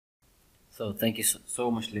So thank you so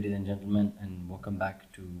much, ladies and gentlemen, and welcome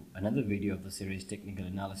back to another video of the series Technical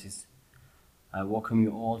Analysis. I welcome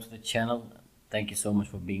you all to the channel. Thank you so much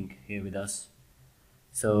for being here with us.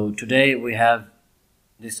 So today we have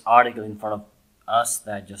this article in front of us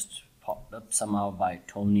that just popped up somehow by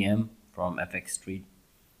Tony M from FX Street.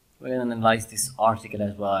 We're going to analyze this article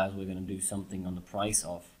as well as we're going to do something on the price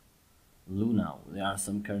of Luna. There are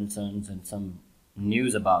some concerns and some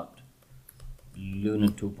news about Luna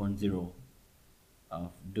 2.0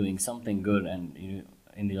 of doing something good, and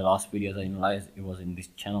in the last videos I analyzed it was in this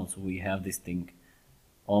channel, so we have this thing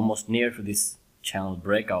almost near to this channel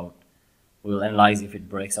breakout. We'll analyze if it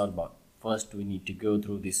breaks out, but first we need to go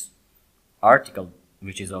through this article,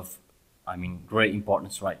 which is of great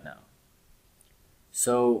importance right now.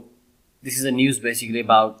 So this is a news basically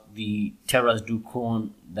about the Terra Luna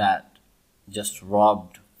End that just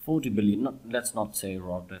robbed 40 billion, let's not say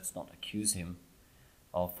robbed, let's not accuse him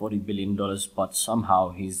of $40 billion, but somehow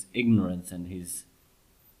his ignorance and his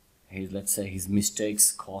let's say his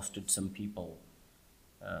mistakes costed some people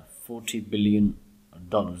 $40 billion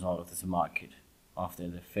out of this market after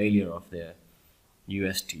the failure of their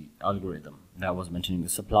UST algorithm that was mentioning the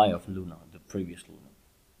supply of Luna, the previous Luna.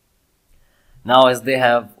 Now, as they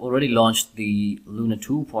have already launched the Luna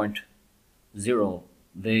 2.0,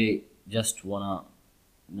 they just wanna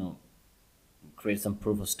create some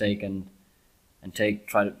proof of stake and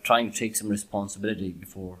trying to take some responsibility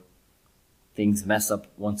before things mess up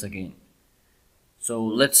once again. So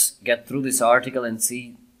let's get through this article and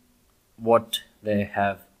see what they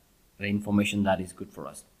have, the information that is good for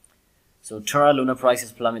us. So Terra Luna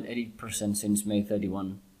prices plummet 80% since May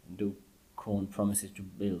 31. Ducon promises to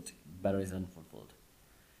build batteries unfulfilled.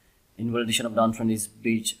 Invalidation of downtrend is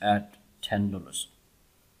beach at $10.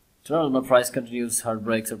 Terra Luna price continues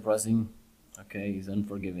heartbreak surprising. Okay, is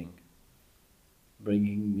unforgiving,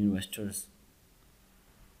 bringing investors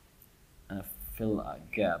fill a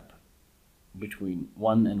gap between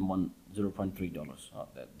 $1 and $0.3. Oh,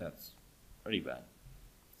 that's pretty bad.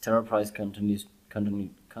 Terra price trades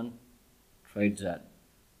at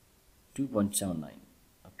 2.79.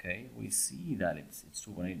 Okay, we see that it's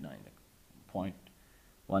 2.89,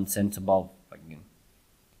 0.1 cents above again.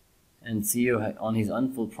 And CEO on his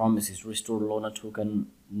unfulfilled promises restored Luna token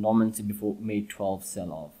normancy before May 12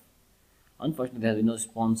 sell-off. Unfortunately, there has been no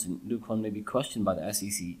response, and Ducon may be questioned by the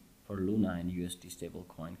SEC for Luna and USD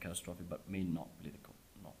stablecoin catastrophe, but may not political.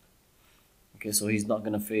 Not. Okay, so he's not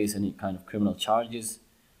going to face any kind of criminal charges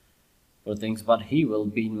for things, but he will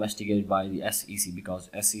be investigated by the SEC because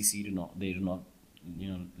SEC do not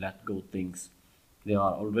let go things. They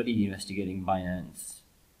are already investigating Binance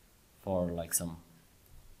for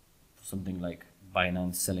something like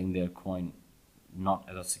Binance selling their coin not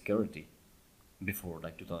as a security before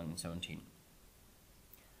 2017.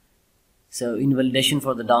 So invalidation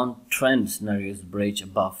for the downtrend scenario is breach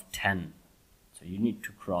above 10. So you need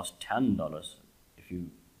to cross $10. If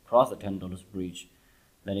you cross the $10 breach,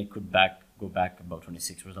 then it could go back about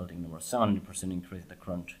 26, resulting in over 700% increase in the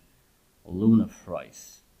current Luna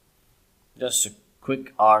price. Just a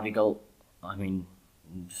quick article.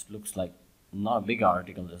 This looks like not a big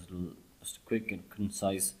article, just a quick and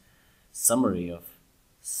concise summary of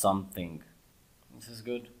something. This is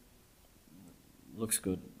good. Looks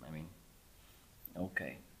good.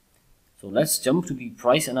 Okay. So let's jump to the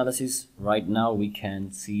price analysis. Right now we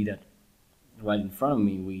can see that right in front of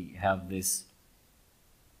me we have this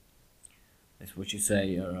what you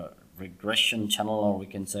say a regression channel, or we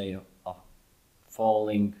can say a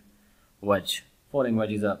falling wedge. Falling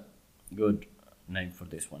wedge is a good name for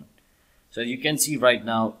this one. So you can see right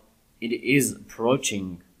now it is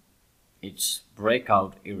approaching its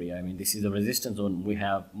breakout area. This is the resistance zone. We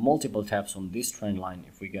have multiple taps on this trend line.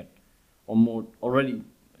 If we get or more already,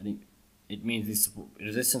 I think it means this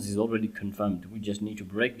resistance is already confirmed. We just need to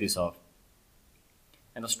break this off.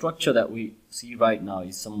 And the structure that we see right now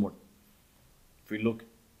is somewhat, if we look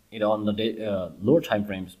it on the lower time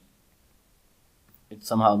frames, it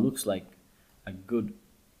somehow looks like a good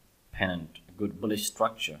pennant, a good bullish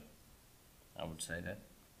structure. I would say that.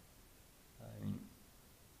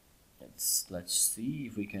 Let's see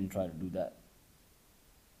if we can try to do that.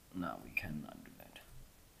 No, we cannot do that.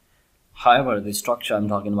 However, the structure I'm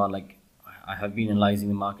talking about, I have been analyzing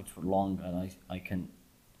the markets for long, and I can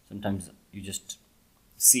sometimes you just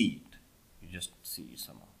see it. You just see it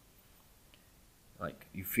somehow.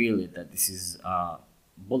 You feel it that this is a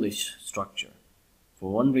bullish structure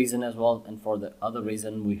for one reason as well, and for the other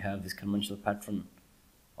reason we have this conventional pattern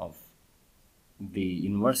of the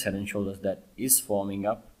inverse head and shoulders that is forming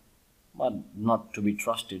up, but not to be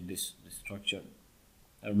trusted. This structure,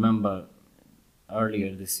 I remember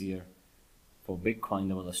earlier this year for Bitcoin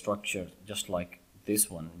there was a structure just like this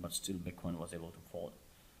one, but still Bitcoin was able to fall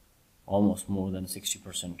almost more than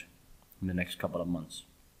 60% in the next couple of months.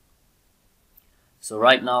 So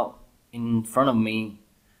right now in front of me,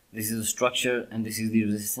 this is the structure and this is the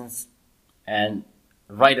resistance, and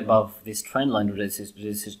right above this trend line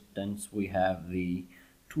resistance we have the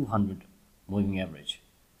 200 moving average,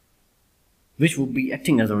 which will be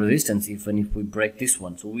acting as a resistance even if we break this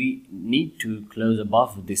one. So we need to close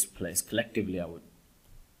above this place. Collectively, I would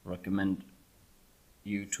recommend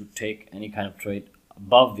you to take any kind of trade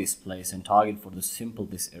above this place and target for the simple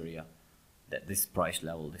this area, that this price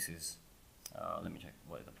level. This is let me check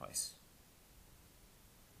what is the price.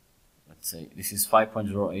 Let's say this is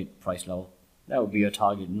 5.08 price level. That would be a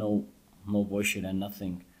target. No bullshit and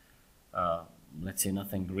nothing, let's say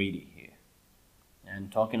nothing greedy here.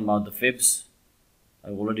 And talking about the fibs, I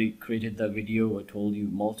already created the video. I told you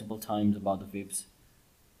multiple times about the fibs.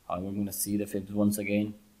 However, we're going to see the fibs once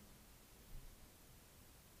again.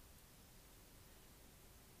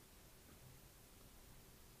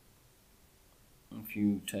 If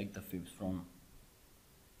you take the fibs from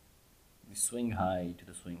the swing high to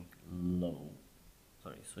the swing low,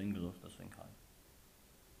 swing low to the swing high.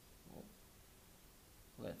 Well,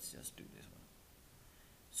 let's just do this one.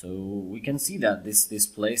 So we can see that this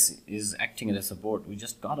place is acting as a support. We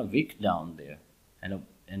just got a wick down there, and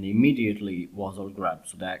immediately was all grabbed.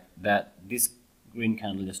 So that this green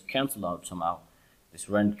candle just canceled out somehow this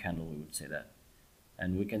red candle, we would say that.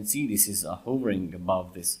 And we can see this is hovering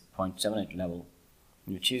above this 0.78 level,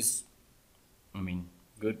 which is, I mean,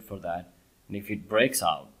 good for that. And if it breaks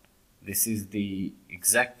out, this is the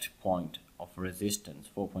exact point of resistance.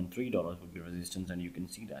 $4.3 would be resistance, and you can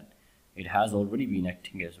see that it has already been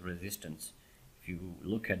acting as resistance. If you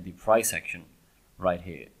look at the price action right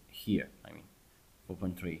here, I mean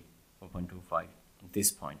 4.3, 4.25 at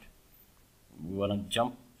this point. We want to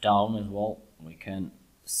jump down as well. We can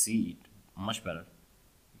see it much better.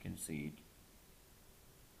 You can see it.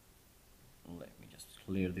 Let me just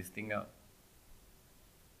clear this thing out.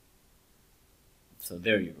 So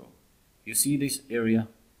there you go. You see this area.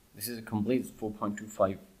 This is a complete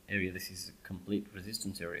 4.25 area. This is a complete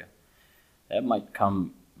resistance area. That might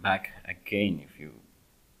come back again if you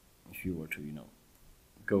were to,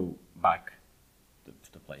 go back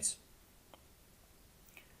to the place.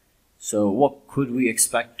 So what could we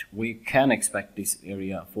expect? We can expect this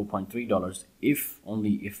area $4.3 if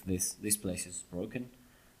only if this place is broken.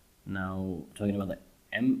 Now talking about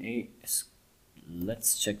the MA,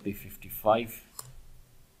 let's check the 55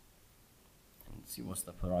 and see what's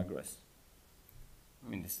the progress. I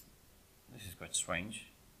mean this is quite strange.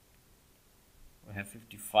 We have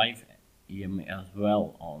 55 EMA as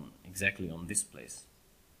well on exactly on this place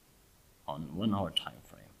on 1 hour time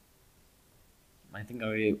frame. I think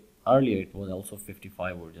earlier it was also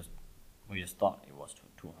 55. We just thought it was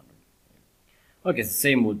 200. Okay, the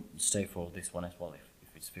same would stay for this one as well if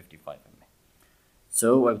it's 55 EMA.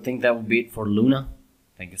 So I think that would be it for Luna.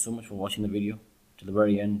 Thank you so much for watching the video to the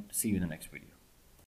very end. See you in the next video.